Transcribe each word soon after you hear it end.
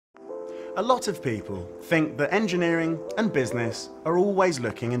A lot of people think that engineering and business are always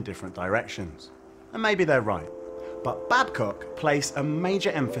looking in different directions. And maybe they're right. But Babcock place a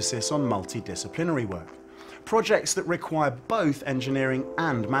major emphasis on multidisciplinary work, projects that require both engineering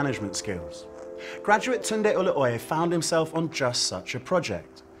and management skills. Graduate Tunde Olaoye found himself on just such a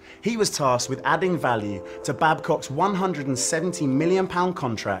project. He was tasked with adding value to Babcock's £170 million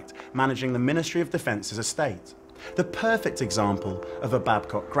contract managing the Ministry of Defence's estate. The perfect example of a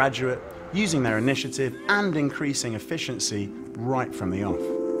Babcock graduate using their initiative and increasing efficiency right from the off.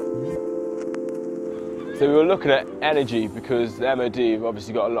 So we were looking at energy because the MOD have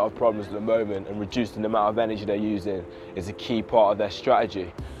obviously got a lot of problems at the moment, and reducing the amount of energy they're using is a key part of their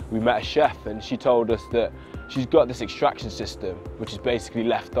strategy. We met a chef and she told us that she's got this extraction system which is basically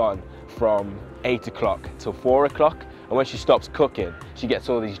left on from 8 o'clock till 4 o'clock, and when she stops cooking she gets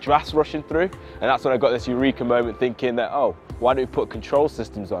all these drafts rushing through, and that's when I got this eureka moment thinking that, oh, why don't we put control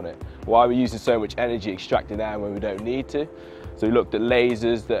systems on it? Why are we using so much energy extracting air when we don't need to? So we looked at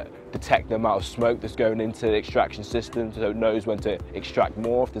lasers that detect the amount of smoke that's going into the extraction system, so it knows when to extract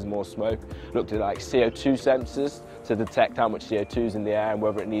more if there's more smoke. Looked at like CO2 sensors to detect how much CO2 is in the air and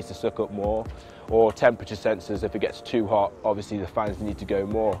whether it needs to suck up more, or temperature sensors. If it gets too hot, obviously the fans need to go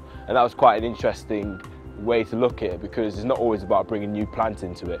more. And that was quite an interesting way to look at it, because it's not always about bringing new plant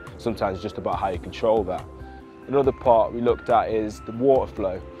into it. Sometimes it's just about how you control that. Another part we looked at is the water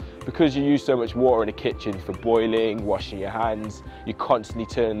flow. Because you use so much water in the kitchen for boiling, washing your hands, you're constantly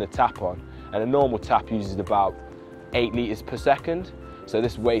turning the tap on. And a normal tap uses about 8 litres per second. So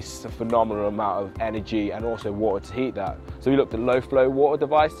this wastes a phenomenal amount of energy and also water to heat that. So we looked at low flow water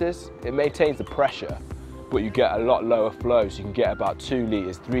devices. It maintains the pressure, but you get a lot lower flow, so you can get about 2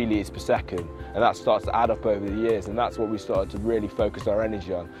 litres, 3 litres per second. And that starts to add up over the years, and that's what we started to really focus our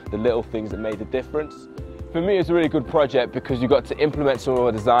energy on, the little things that made the difference. For me, it's a really good project because you got to implement some of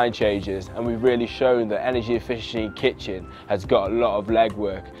our design changes, and we've really shown that energy efficiency in kitchen has got a lot of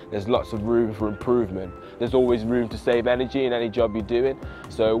legwork. There's lots of room for improvement. There's always room to save energy in any job you're doing.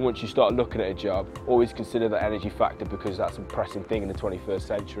 So once you start looking at a job, always consider the energy factor, because that's a pressing thing in the 21st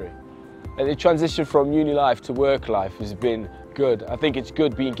century. And the transition from uni life to work life has been good. I think it's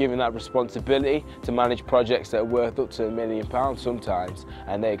good being given that responsibility to manage projects that are worth up to £1 million sometimes,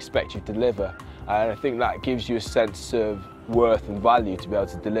 and they expect you to deliver. And I think that gives you a sense of worth and value to be able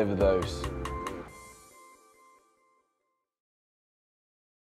to deliver those.